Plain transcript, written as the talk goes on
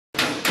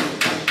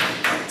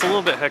It's a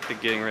little bit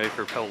hectic getting ready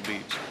for Pebble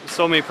Beach.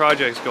 So many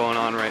projects going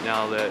on right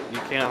now that you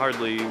can't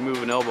hardly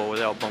move an elbow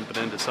without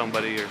bumping into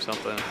somebody or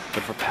something.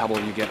 But for Pebble,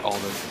 you get all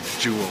the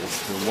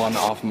jewels, the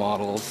one-off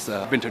models,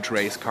 vintage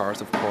race cars,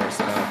 of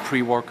course,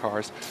 pre-war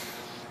cars,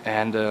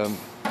 and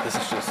this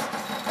is just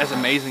as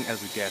amazing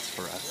as it gets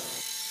for us.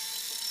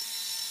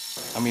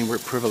 I mean, we're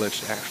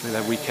privileged actually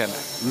that we can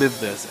live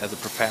this as a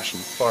profession.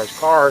 As far as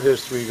car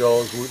history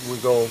goes, we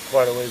go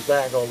quite a ways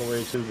back, all the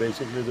way to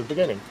basically the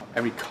beginning.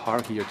 Every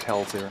car here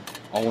tells their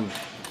own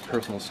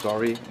personal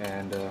story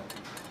and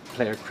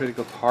play a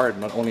critical part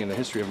not only in the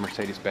history of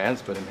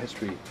Mercedes-Benz but in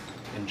history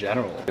in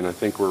general. And I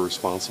think we're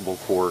responsible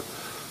for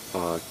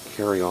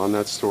carry on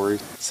that story.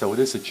 So it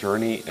is a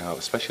journey,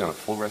 especially on a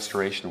full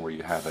restoration where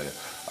you have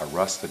a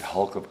rusted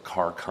hulk of a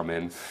car come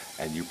in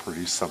and you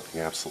produce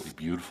something absolutely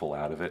beautiful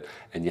out of it.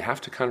 And you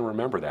have to kind of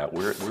remember that,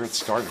 where it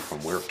started from,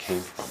 where it came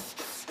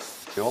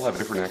from. They all have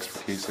different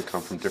expertise that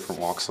come from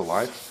different walks of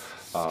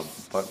life,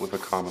 but with a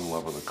common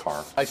love of the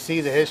car. I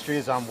see the history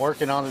as I'm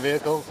working on the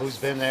vehicle, who's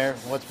been there,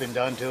 what's been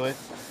done to it.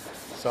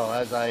 So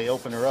as I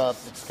open her up,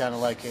 it's kind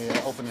of like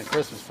opening a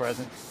Christmas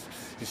present.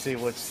 You see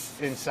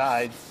what's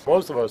inside.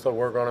 Most of us that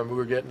work on them,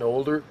 we're getting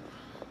older,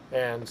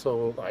 and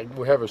so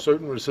we have a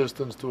certain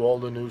resistance to all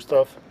the new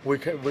stuff. We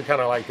kind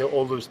of like the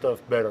older stuff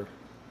better.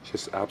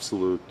 Just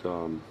absolute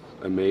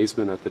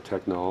amazement at the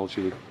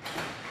technology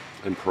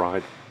and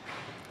pride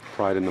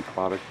in the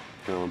product,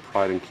 you know, and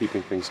pride in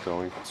keeping things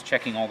going. It's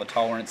checking all the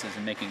tolerances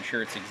and making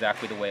sure it's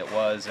exactly the way it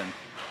was, and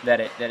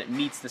that it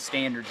meets the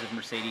standards of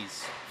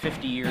Mercedes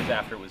 50 years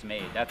after it was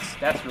made.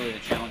 That's really the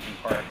challenging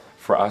part.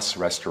 For us,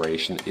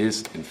 restoration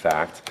is, in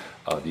fact,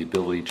 the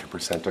ability to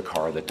present a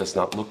car that does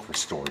not look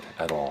restored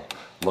at all,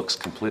 looks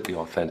completely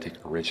authentic,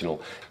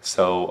 original.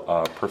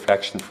 So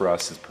perfection for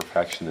us is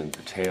perfection in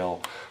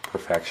detail,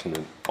 perfection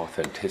in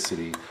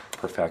authenticity,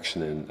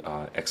 perfection in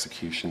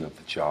execution of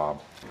the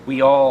job.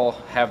 We all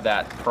have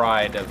that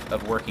pride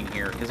of working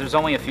here, because there's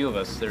only a few of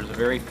us. There's a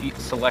very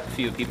select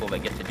few people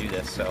that get to do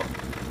this, so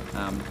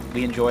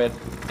we enjoy it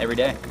every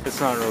day.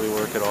 It's not really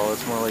work at all,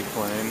 it's more like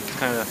playing. It's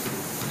kind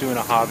of doing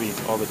a hobby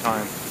all the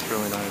time. It's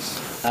really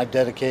nice. I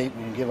dedicate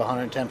and give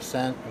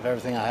 110% of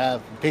everything I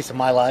have. A piece of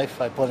my life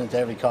I put into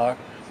every car.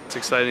 It's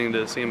exciting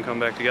to see them come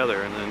back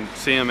together, and then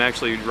see them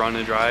actually run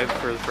and drive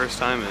for the first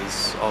time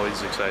is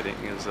always exciting,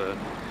 is a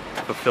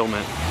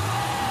fulfillment.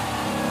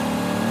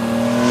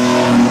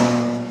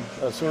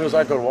 As soon as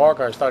I could walk,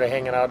 I started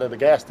hanging out at the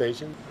gas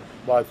station.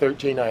 By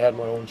 13, I had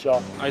my own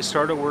shop. I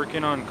started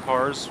working on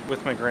cars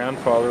with my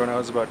grandfather when I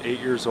was about 8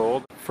 years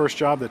old. First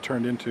job that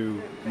turned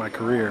into my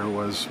career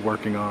was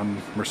working on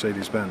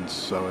Mercedes-Benz,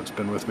 so it's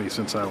been with me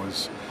since I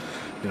was,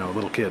 a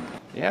little kid.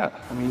 Yeah,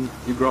 I mean,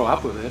 you grow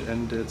up with it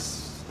and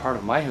it's part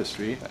of my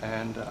history,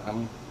 and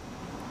I'm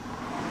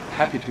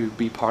happy to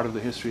be part of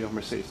the history of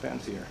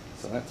Mercedes-Benz here,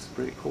 so that's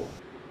pretty cool.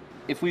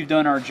 If we've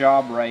done our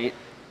job right,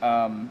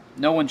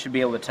 no one should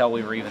be able to tell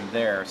we were even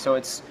there. So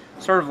it's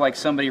sort of like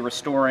somebody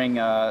restoring,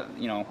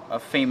 a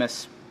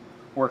famous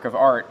work of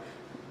art.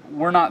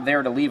 We're not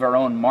there to leave our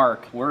own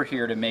mark. We're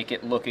here to make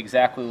it look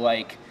exactly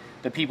like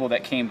the people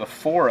that came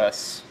before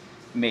us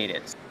made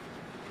it.